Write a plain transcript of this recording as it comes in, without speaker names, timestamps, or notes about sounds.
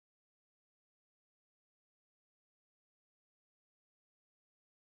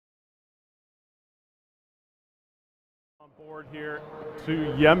Forward here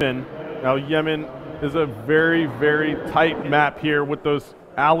to Yemen. Now Yemen is a very, very tight map here with those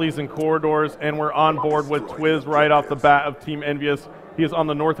alleys and corridors, and we're on board with Twiz right off the bat of Team Envious. He is on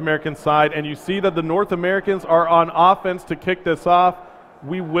the North American side, and you see that the North Americans are on offense to kick this off.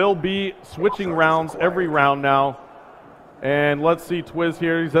 We will be switching rounds every round now. And let's see Twiz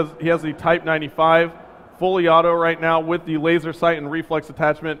here. He has the Type 95 fully auto right now with the laser sight and reflex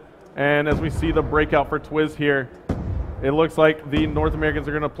attachment. And as we see the breakout for Twiz here, it looks like the North Americans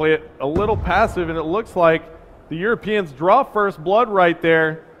are going to play it a little passive, and it looks like the Europeans draw first blood right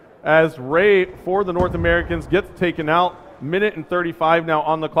there as Ray for the North Americans gets taken out. Minute and 35 now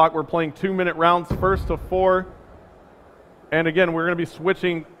on the clock. We're playing 2-minute rounds, first to 4. And again, we're going to be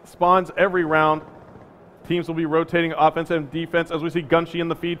switching spawns every round. Teams will be rotating offense and defense as we see Gunshi in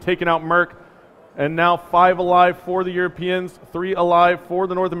the feed taking out Merc. And now 5 alive for the Europeans, 3 alive for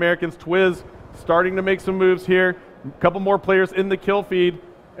the North Americans. Twiz starting to make some moves here. A couple more players in the kill feed.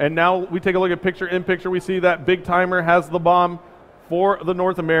 And now we take a look at picture in picture. We see that Big Timer has the bomb for the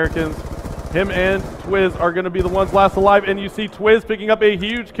North Americans. Him and Twiz are going to be the ones last alive. And you see Twiz picking up a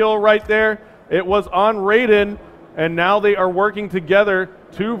huge kill right there. It was on Raiden. And now they are working together,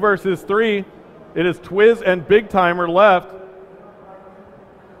 2 versus 3. It is Twiz and Big Timer left.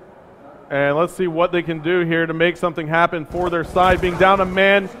 And let's see what they can do here to make something happen for their side, being down a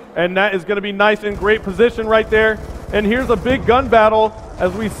man, and that is going to be nice and great position right there. And here's a big gun battle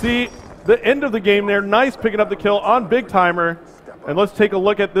as we see the end of the game there. Nice picking up the kill on Big Timer. And let's take a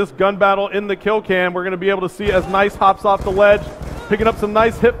look at this gun battle in the kill cam. We're going to be able to see as Nice hops off the ledge, picking up some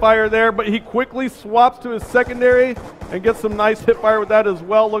nice hip fire there, but he quickly swaps to his secondary and gets some nice hip fire with that as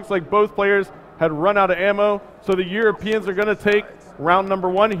well. Looks like both players had run out of ammo, so the Europeans are going to take round number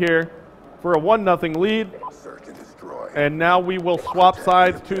 1 here for a 1-0 lead. And now we will swap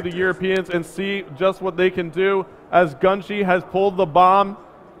sides to the Europeans and see just what they can do as Gunshi has pulled the bomb.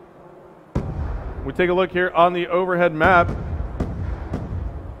 We take a look here on the overhead map.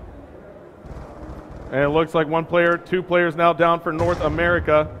 And it looks like 1 player, 2 players now down for North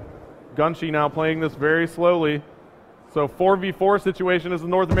America. Gunshi now playing this very slowly. So 4v4 situation as the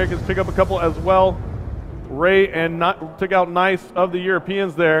North Americans pick up a couple as well. Ray and took out Nice of the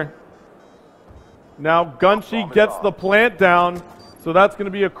Europeans there. Now Gunshi gets the plant down, so that's going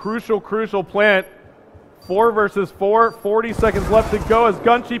to be a crucial plant. 4 versus 4, 40 seconds left to go as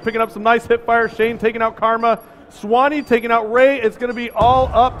Gunshi picking up some nice hip fire. Shane taking out Karma. Swanee taking out Ray. It's going to be all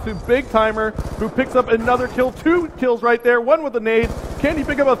up to Big Timer, who picks up another kill. 2 kills right there, 1 with a nade. Can he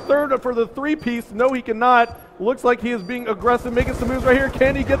pick up a third for the 3-piece? No, he cannot. Looks like he is being aggressive, making some moves right here.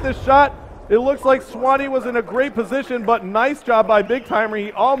 Can he get this shot? It looks like Swanee was in a great position, but nice job by Big Timer.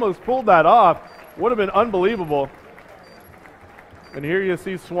 He almost pulled that off. Would have been unbelievable. And here you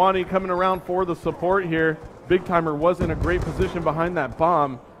see Swanee coming around for the support here. Big Timer was in a great position behind that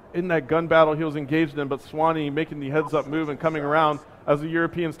bomb in that gun battle he was engaged in, but Swanee making the heads-up move and coming around as the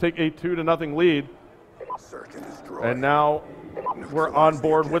Europeans take a 2-0 lead. And now we're on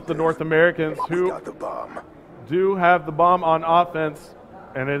board with the North Americans, who do have the bomb on offense,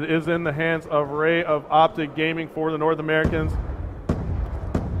 and it is in the hands of Ray of Optic Gaming for the North Americans.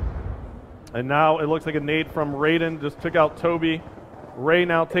 And now it looks like a nade from Raiden just took out Toby. Ray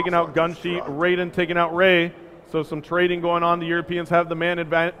now taking out Gunshi. Raiden taking out Ray. So some trading going on. The Europeans have the man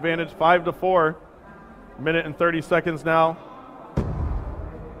advantage, 5-4. Minute and 30 seconds now.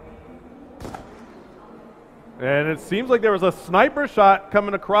 And it seems like there was a sniper shot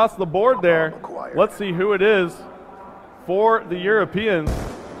coming across the board there. Let's see who it is for the Europeans.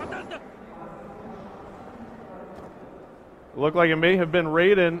 Looked like it may have been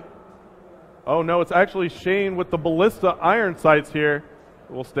Raiden. Oh no, it's actually Shane with the ballista iron sights here.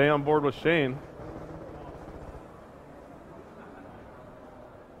 We'll stay on board with Shane.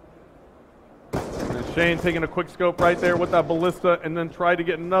 And Shane taking a quick scope right there with that ballista and then try to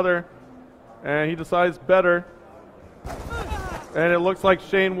get another. And he decides better. And it looks like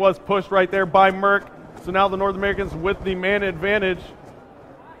Shane was pushed right there by Merc. So now the North Americans with the man advantage.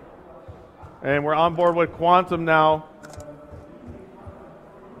 And we're on board with Quantum now.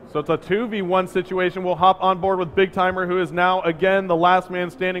 So it's a 2v1 situation. We'll hop on board with Big Timer, who is now, again, the last man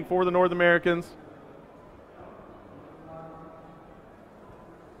standing for the North Americans.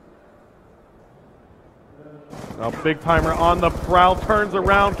 Now Big Timer on the prowl, turns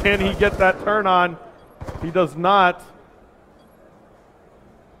around. Can he get that turn on? He does not.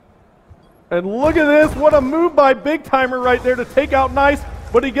 And look at this. What a move by Big Timer right there to take out Nice.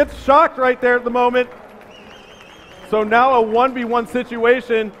 But he gets shocked right there at the moment. So now a 1v1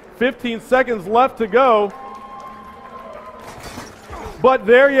 situation. 15 seconds left to go. But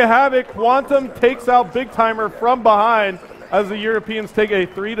there you have it. Quantum takes out Big Timer from behind. as the Europeans take a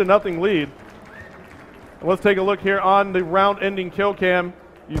 3-0 lead. Let's take a look here on the round-ending kill cam.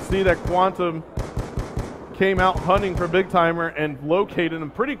 You see that Quantum came out hunting for Big Timer and located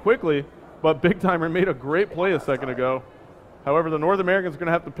him pretty quickly, but Big Timer made a great play a second ago. However, the North Americans are going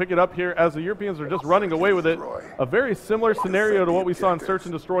to have to pick it up here as the Europeans are just running away with it. A very similar scenario to what we saw in Search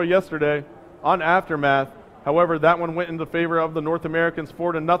and Destroy yesterday on Aftermath. However, that one went into favor of the North Americans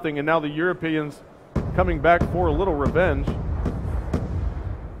 4-0, and now the Europeans coming back for a little revenge.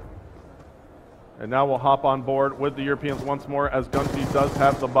 And now we'll hop on board with the Europeans once more as Gunty does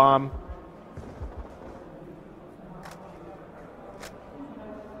have the bomb.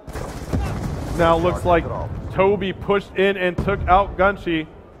 Now looks like Toby pushed in and took out Gunchi.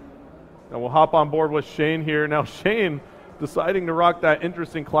 Now we'll hop on board with Shane here. Now Shane deciding to rock that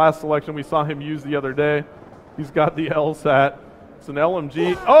interesting class selection we saw him use the other day. He's got the LSAT. It's an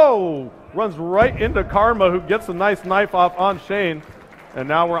LMG. Oh! Runs right into Karma, who gets a nice knife off on Shane. And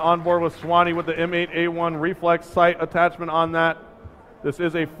now we're on board with Swanee with the M8A1 reflex sight attachment on that. This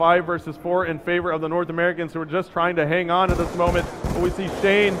is a 5 versus 4 in favor of the North Americans, who are just trying to hang on at this moment. But we see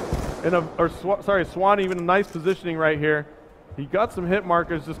Shane Swanee even a nice positioning right here. He got some hit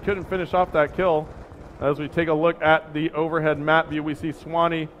markers, just couldn't finish off that kill. As we take a look at the overhead map view, we see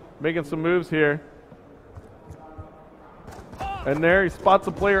Swanee making some moves here. And there he spots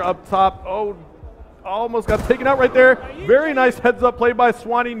a player up top. Oh, almost got taken out right there. Very nice heads up play by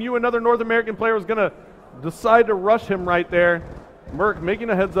Swanee. Knew another North American player was going to decide to rush him right there. Merck making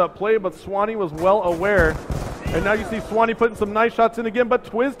a heads up play, but Swanee was well aware. And now you see Swanee putting some nice shots in again, but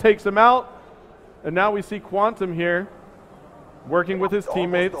Twiz takes him out. And now we see Quantum here working with his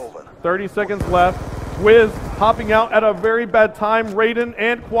teammates. 30 seconds left. Twiz hopping out at a very bad time. Raiden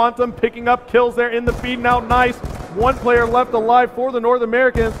and Quantum picking up kills there in the feed. Now nice. One player left alive for the North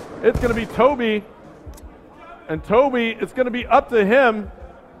Americans. It's going to be Toby. And Toby, it's going to be up to him,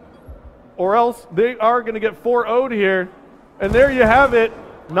 or else they are going to get 4-0'd here. And there you have it.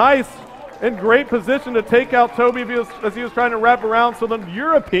 Nice and great position to take out Toby as he was trying to wrap around. So the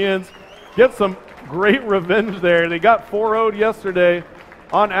Europeans get some great revenge there. They got 4-0'd yesterday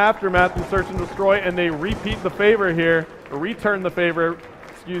on Aftermath and Search and Destroy, and they repeat the favor here, or return the favor,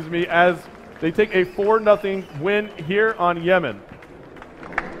 excuse me, as they take a 4-0 win here on Yemen.